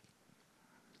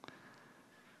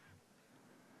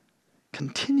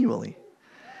 Continually.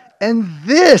 And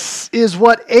this is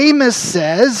what Amos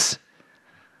says,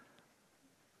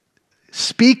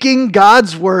 speaking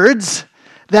God's words,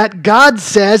 that God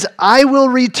says, I will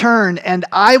return and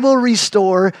I will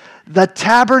restore the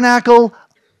tabernacle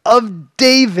of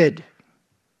David.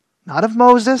 Not of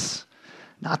Moses,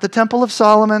 not the temple of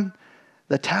Solomon,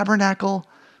 the tabernacle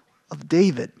of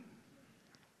David.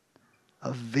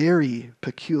 A very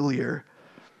peculiar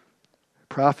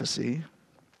prophecy.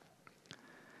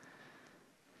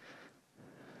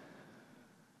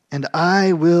 And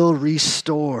I will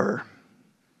restore.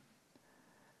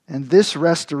 And this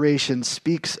restoration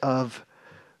speaks of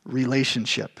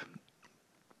relationship.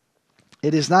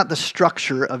 It is not the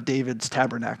structure of David's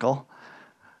tabernacle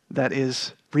that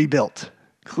is rebuilt,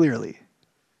 clearly.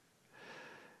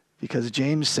 Because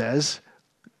James says,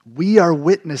 we are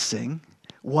witnessing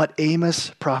what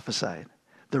Amos prophesied,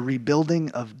 the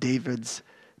rebuilding of David's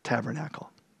tabernacle.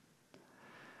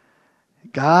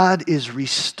 God is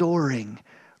restoring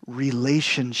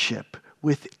relationship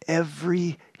with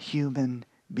every human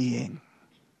being.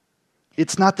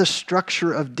 It's not the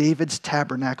structure of David's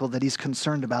tabernacle that he's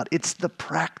concerned about. It's the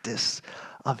practice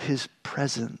of his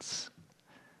presence.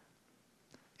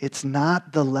 It's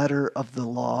not the letter of the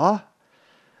law.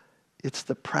 It's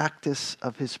the practice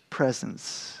of his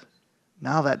presence.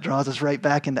 Now that draws us right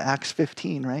back into Acts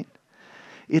 15, right?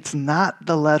 It's not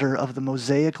the letter of the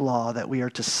Mosaic law that we are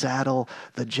to saddle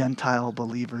the Gentile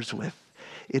believers with.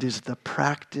 It is the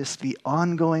practice, the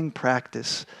ongoing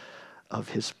practice of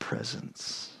his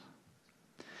presence.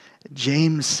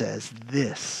 James says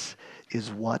this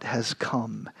is what has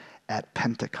come at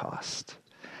Pentecost.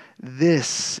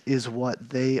 This is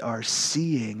what they are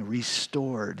seeing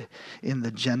restored in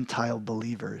the Gentile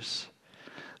believers.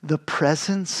 The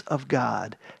presence of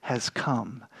God has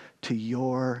come to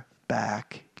your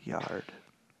backyard.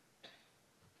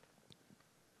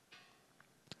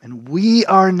 And we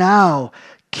are now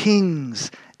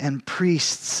kings and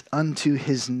priests unto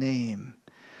his name.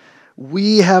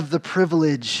 We have the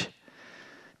privilege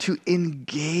to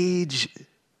engage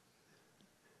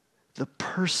the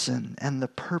person and the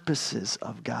purposes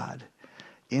of God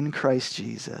in Christ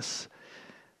Jesus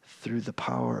through the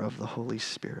power of the Holy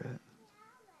Spirit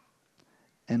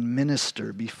and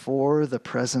minister before the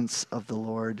presence of the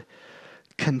Lord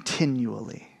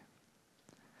continually.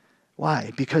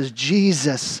 Why? Because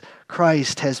Jesus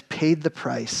Christ has paid the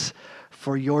price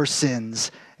for your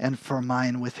sins and for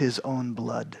mine with his own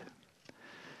blood.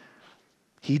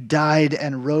 He died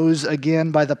and rose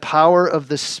again by the power of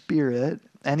the Spirit,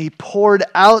 and he poured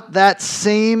out that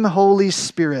same Holy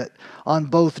Spirit on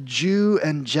both Jew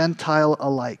and Gentile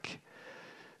alike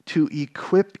to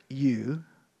equip you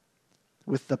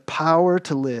with the power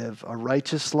to live a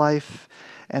righteous life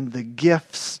and the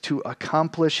gifts to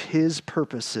accomplish his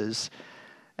purposes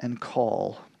and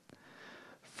call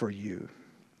for you.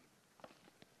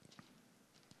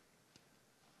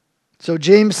 So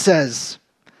James says,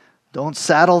 don't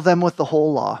saddle them with the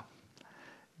whole law.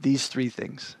 These three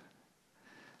things.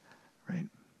 Right?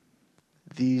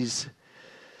 These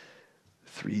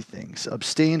three things.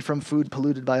 Abstain from food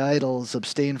polluted by idols,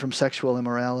 abstain from sexual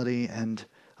immorality, and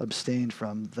abstain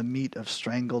from the meat of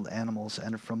strangled animals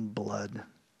and from blood.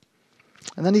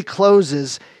 And then he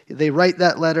closes. They write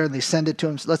that letter and they send it to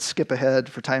him. So let's skip ahead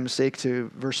for time's sake to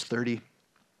verse 30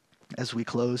 as we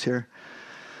close here.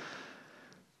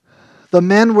 The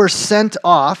men were sent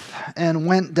off and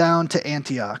went down to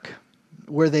Antioch,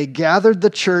 where they gathered the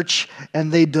church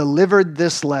and they delivered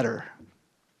this letter.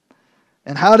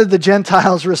 And how did the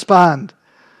Gentiles respond?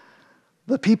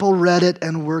 The people read it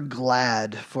and were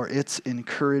glad for its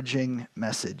encouraging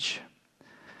message.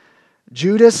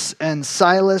 Judas and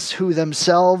Silas, who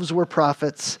themselves were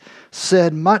prophets,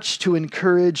 said much to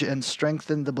encourage and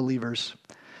strengthen the believers.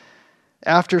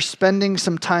 After spending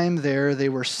some time there, they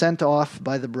were sent off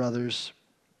by the brothers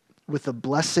with a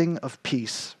blessing of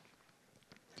peace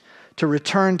to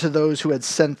return to those who had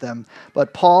sent them.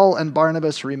 But Paul and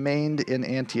Barnabas remained in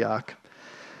Antioch,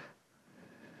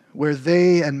 where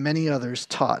they and many others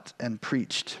taught and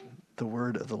preached the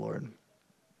word of the Lord.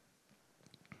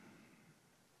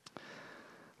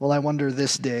 Well, I wonder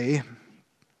this day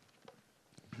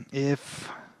if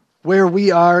where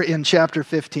we are in chapter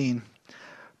 15,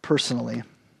 personally,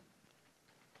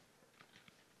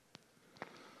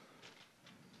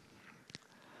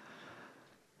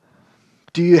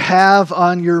 do you have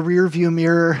on your rearview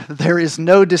mirror, there is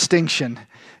no distinction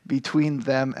between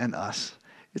them and us?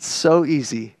 It's so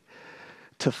easy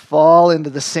to fall into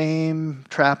the same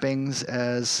trappings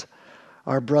as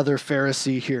our brother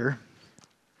Pharisee here,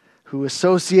 who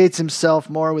associates himself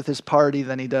more with his party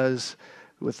than he does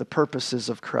with the purposes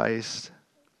of Christ.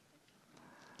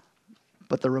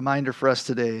 But the reminder for us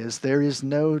today is there is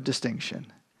no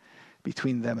distinction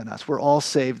between them and us. We're all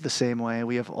saved the same way.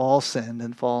 We have all sinned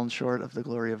and fallen short of the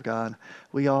glory of God.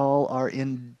 We all are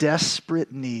in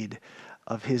desperate need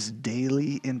of his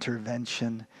daily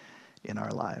intervention in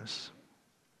our lives.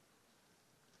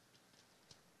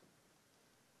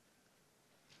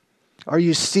 Are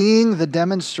you seeing the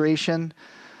demonstration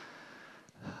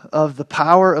of the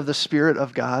power of the Spirit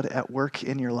of God at work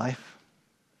in your life?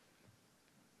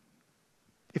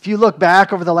 If you look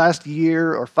back over the last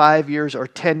year or 5 years or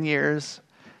 10 years,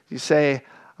 you say,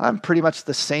 I'm pretty much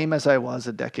the same as I was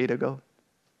a decade ago.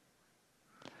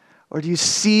 Or do you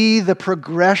see the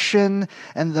progression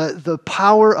and the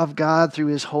power of God through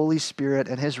his Holy Spirit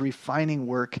and his refining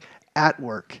work at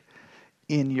work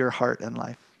in your heart and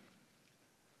life?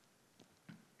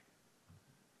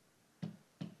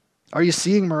 Are you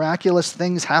seeing miraculous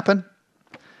things happen?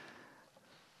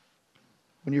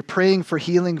 When you're praying for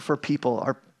healing for people,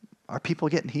 are people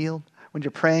getting healed? When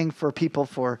you're praying for people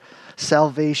for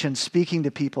salvation, speaking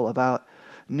to people about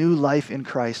new life in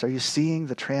Christ, are you seeing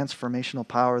the transformational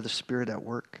power of the Spirit at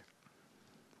work?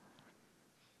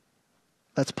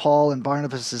 That's Paul and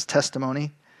Barnabas'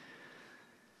 testimony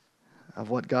of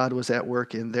what God was at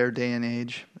work in their day and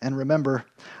age. And remember,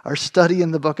 our study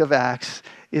in the book of Acts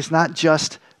is not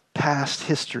just past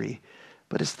history,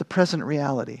 but it's the present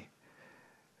reality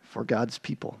for God's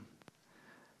people,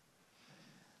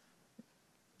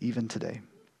 even today.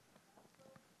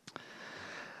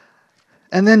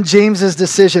 And then James's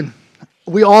decision.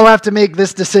 We all have to make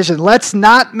this decision. Let's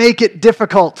not make it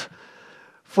difficult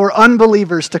for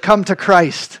unbelievers to come to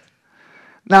Christ.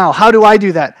 Now, how do I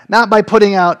do that? Not by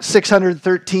putting out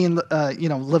 613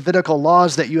 Levitical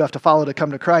laws that you have to follow to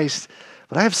come to Christ,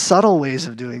 but I have subtle ways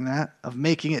of doing that, of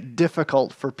making it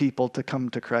difficult for people to come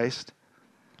to Christ.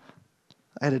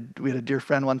 We had a dear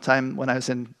friend one time when I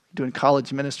was doing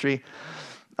college ministry.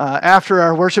 After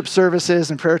our worship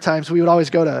services and prayer times, we would always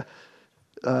go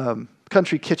to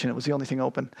Country Kitchen. It was the only thing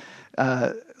open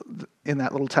in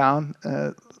that little town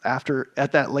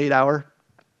at that late hour.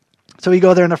 So we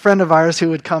go there, and a friend of ours who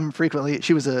would come frequently,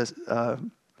 she was a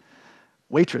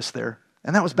waitress there.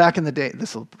 And that was back in the day,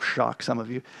 this will shock some of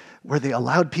you, where they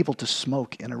allowed people to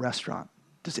smoke in a restaurant.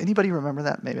 Does anybody remember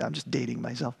that? Maybe I'm just dating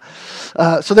myself.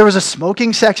 So there was a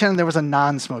smoking section and there was a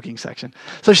non-smoking section.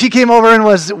 So she came over and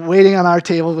was waiting on our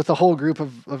table with a whole group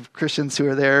of Christians who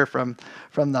were there from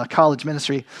the college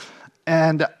ministry.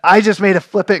 And I just made a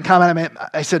flippant comment.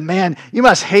 I said, man, you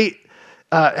must hate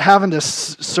having to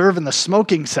serve in the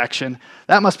smoking section.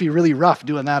 That must be really rough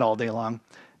doing that all day long.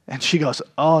 And she goes,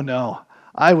 oh no,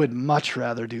 I would much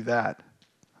rather do that.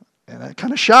 And that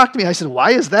kind of shocked me. I said,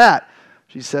 why is that?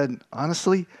 She said,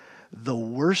 honestly, the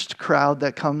worst crowd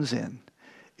that comes in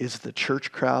is the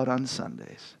church crowd on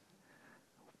Sundays.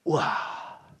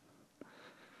 Wow.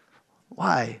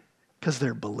 Why? Because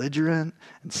they're belligerent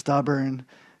and stubborn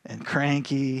and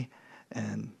cranky.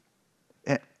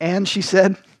 And she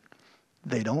said,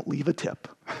 they don't leave a tip.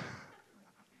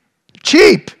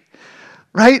 Cheap,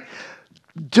 right?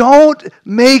 Don't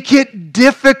make it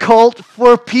difficult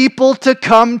for people to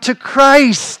come to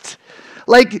Christ.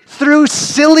 Like through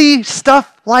silly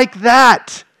stuff like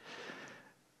that.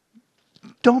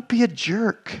 Don't be a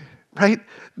jerk, right?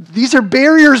 These are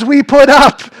barriers we put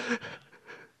up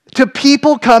to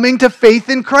people coming to faith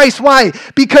in Christ. Why?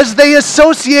 Because they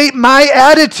associate my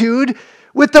attitude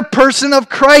with the person of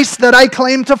Christ that I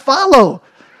claim to follow.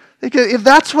 If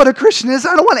that's what a Christian is,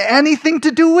 I don't want anything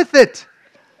to do with it.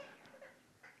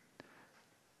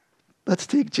 Let's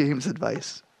take James'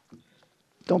 advice.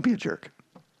 Don't be a jerk.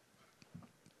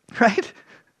 Right?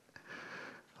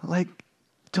 Like,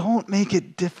 don't make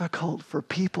it difficult for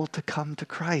people to come to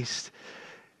Christ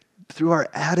through our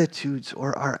attitudes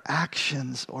or our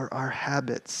actions or our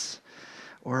habits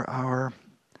or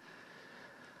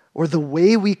the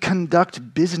way we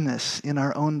conduct business in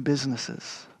our own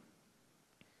businesses.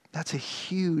 That's a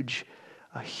huge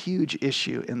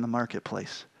issue in the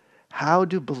marketplace. How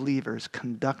do believers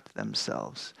conduct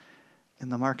themselves in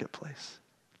the marketplace?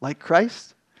 Like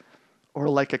Christ or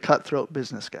like a cutthroat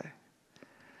business guy?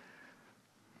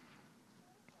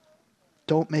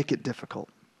 Don't make it difficult.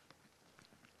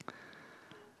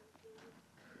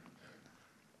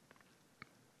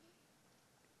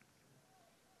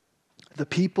 The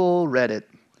people read it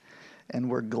and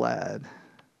were glad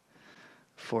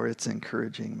for its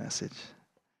encouraging message.